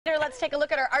Let's take a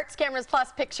look at our Arts Cameras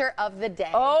Plus picture of the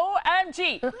day.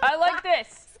 OMG, I like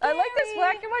this. I like this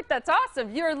black and white. That's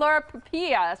awesome. Your Laura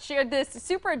Papilla shared this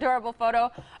super adorable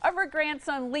photo of her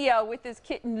grandson Leo with his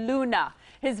kitten Luna.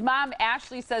 His mom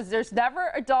Ashley says there's never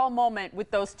a dull moment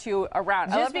with those two around.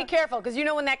 Just be careful, because you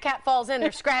know when that cat falls in,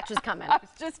 there's scratches coming. I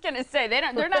was just gonna say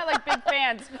they're not like big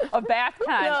fans of bath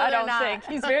time. No, I don't not. think.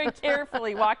 He's very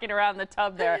carefully walking around the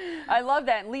tub there. I love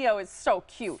that. And Leo is so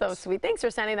cute. So sweet. Thanks for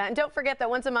sending that. And don't forget that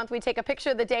once a month we take a picture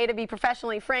of the day to be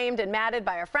professionally framed and matted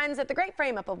by our friends at the Great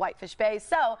Frame Up of Whitefish Bay.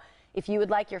 So if you would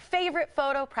like your favorite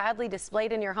photo proudly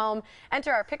displayed in your home,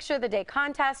 enter our Picture of the Day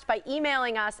contest by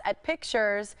emailing us at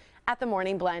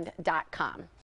pictures@themorningblend.com.